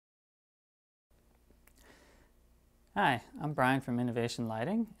Hi, I'm Brian from Innovation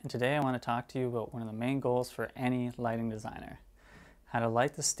Lighting, and today I want to talk to you about one of the main goals for any lighting designer: how to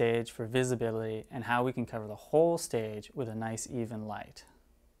light the stage for visibility and how we can cover the whole stage with a nice even light.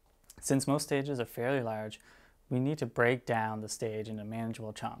 Since most stages are fairly large, we need to break down the stage into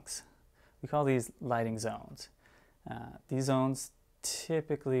manageable chunks. We call these lighting zones. These zones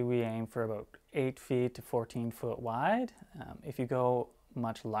typically we aim for about 8 feet to 14 foot wide. If you go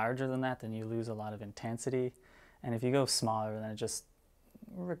much larger than that, then you lose a lot of intensity. And if you go smaller, then it just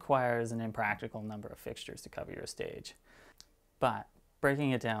requires an impractical number of fixtures to cover your stage. But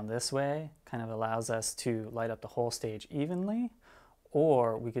breaking it down this way kind of allows us to light up the whole stage evenly,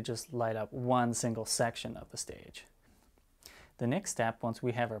 or we could just light up one single section of the stage. The next step, once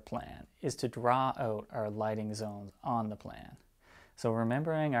we have our plan, is to draw out our lighting zones on the plan. So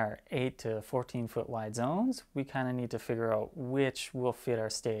remembering our 8 to 14 foot wide zones, we kind of need to figure out which will fit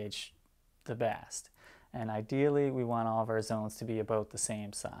our stage the best. And ideally, we want all of our zones to be about the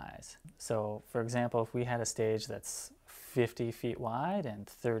same size. So for example, if we had a stage that's 50 feet wide and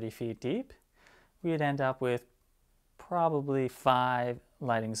 30 feet deep, we'd end up with probably 5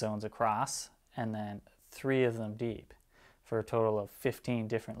 lighting zones across and then 3 of them deep, for a total of 15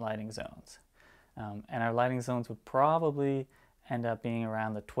 different lighting zones. And our lighting zones would probably end up being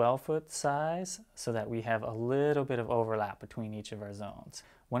around the 12-foot size so that we have a little bit of overlap between each of our zones.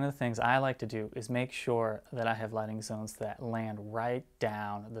 One of the things I like to do is make sure that I have lighting zones that land right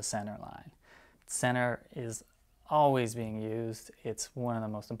down the center line. Center is always being used. It's one of the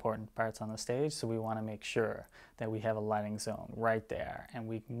most important parts on the stage, so we want to make sure that we have a lighting zone right there and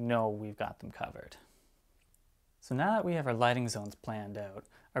we know we've got them covered. So now that we have our lighting zones planned out,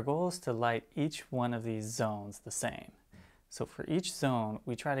 our goal is to light each one of these zones the same. So for each zone,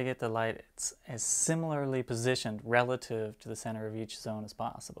 we try to get the lights as similarly positioned relative to the center of each zone as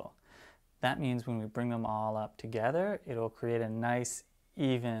possible. That means when we bring them all up together, it'll create a nice,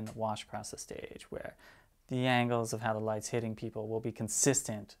 even wash across the stage where the angles of how the light's hitting people will be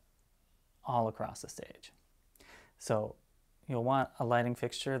consistent all across the stage. So you'll want a lighting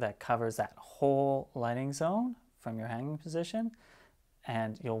fixture that covers that whole lighting zone from your hanging position,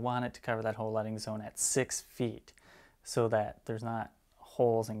 and you'll want it to cover that whole lighting zone at 6 feet, so that there's not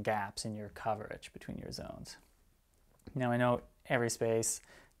holes and gaps in your coverage between your zones. Now I know every space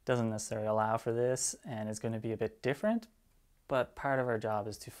doesn't necessarily allow for this and is going to be a bit different, but part of our job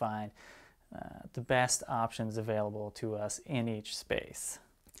is to find the best options available to us in each space.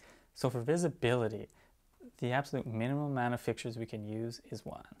 So for visibility, the absolute minimum amount of fixtures we can use is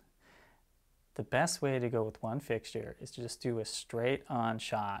 1. The best way to go with 1 fixture is to just do a straight on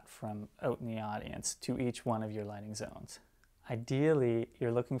shot from out in the audience to each one of your lighting zones. Ideally,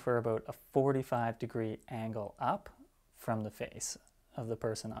 you're looking for about a 45-degree angle up from the face of the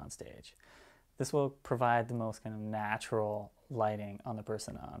person on stage. This will provide the most kind of natural lighting on the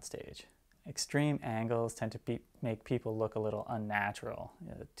person on stage. Extreme angles tend to make people look a little unnatural.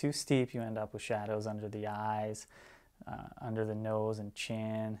 Too steep, you end up with shadows under the eyes, under the nose and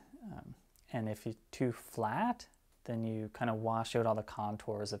chin. And if you're too flat, then you kind of wash out all the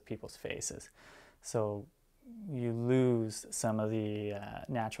contours of people's faces. So you lose some of the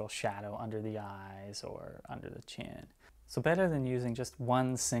natural shadow under the eyes or under the chin. So better than using just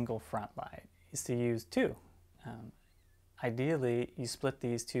 1 single front light is to use 2. Ideally, you split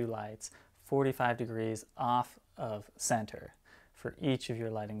these 2 lights 45 degrees off of center for each of your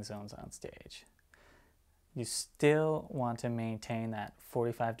lighting zones on stage. You still want to maintain that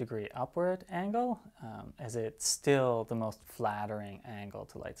 45-degree upward angle, as it's still the most flattering angle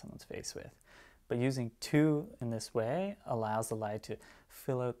to light someone's face with. But using 2 in this way allows the light to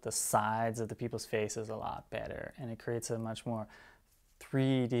fill out the sides of the people's faces a lot better, and it creates a much more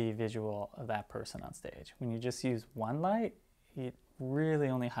 3D visual of that person on stage. When you just use 1 light, it really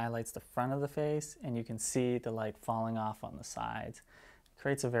only highlights the front of the face, and you can see the light falling off on the sides.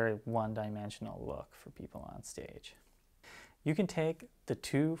 Creates a very one-dimensional look for people on stage. You can take the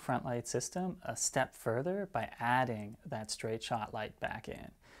 2 front light system a step further by adding that straight shot light back in.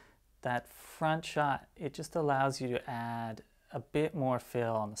 That front shot, it just allows you to add a bit more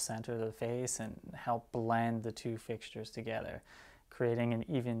fill on the center of the face and help blend the 2 fixtures together, creating an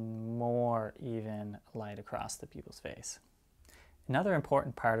even more even light across the people's face. Another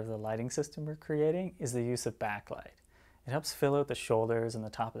important part of the lighting system we're creating is the use of backlight. It helps fill out the shoulders and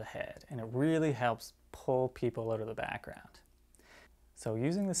the top of the head, and it really helps pull people out of the background. So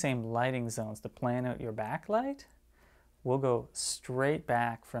using the same lighting zones to plan out your backlight, we'll go straight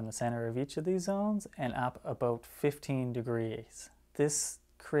back from the center of each of these zones and up about 15 degrees. This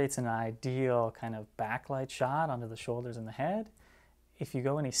creates an ideal kind of backlight shot onto the shoulders and the head. If you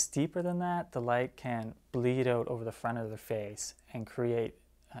go any steeper than that, the light can bleed out over the front of the face and create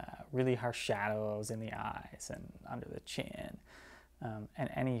really harsh shadows in the eyes and under the chin. And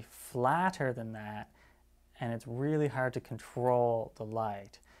any flatter than that, and it's really hard to control the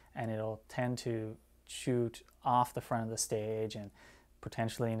light, and it'll tend to shoot off the front of the stage and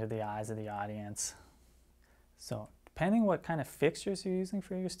potentially into the eyes of the audience. So depending what kind of fixtures you're using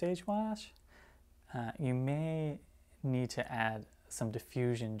for your stage wash, you may need to add some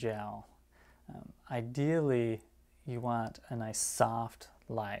diffusion gel. Ideally, you want a nice soft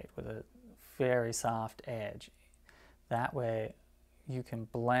light with a very soft edge. That way you can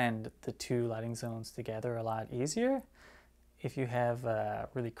blend the two lighting zones together a lot easier. If you have a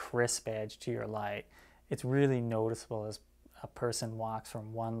really crisp edge to your light, it's really noticeable as a person walks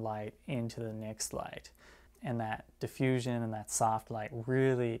from one light into the next light. And that diffusion and that soft light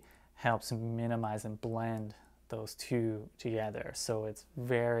really helps minimize and blend those two together, so it's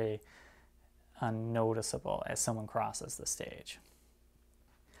very unnoticeable as someone crosses the stage.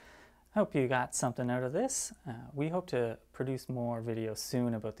 I hope you got something out of this. We hope to produce more videos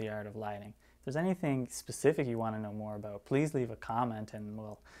soon about the art of lighting. If there's anything specific you want to know more about, please leave a comment and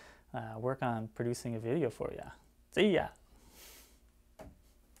we'll work on producing a video for you. See ya!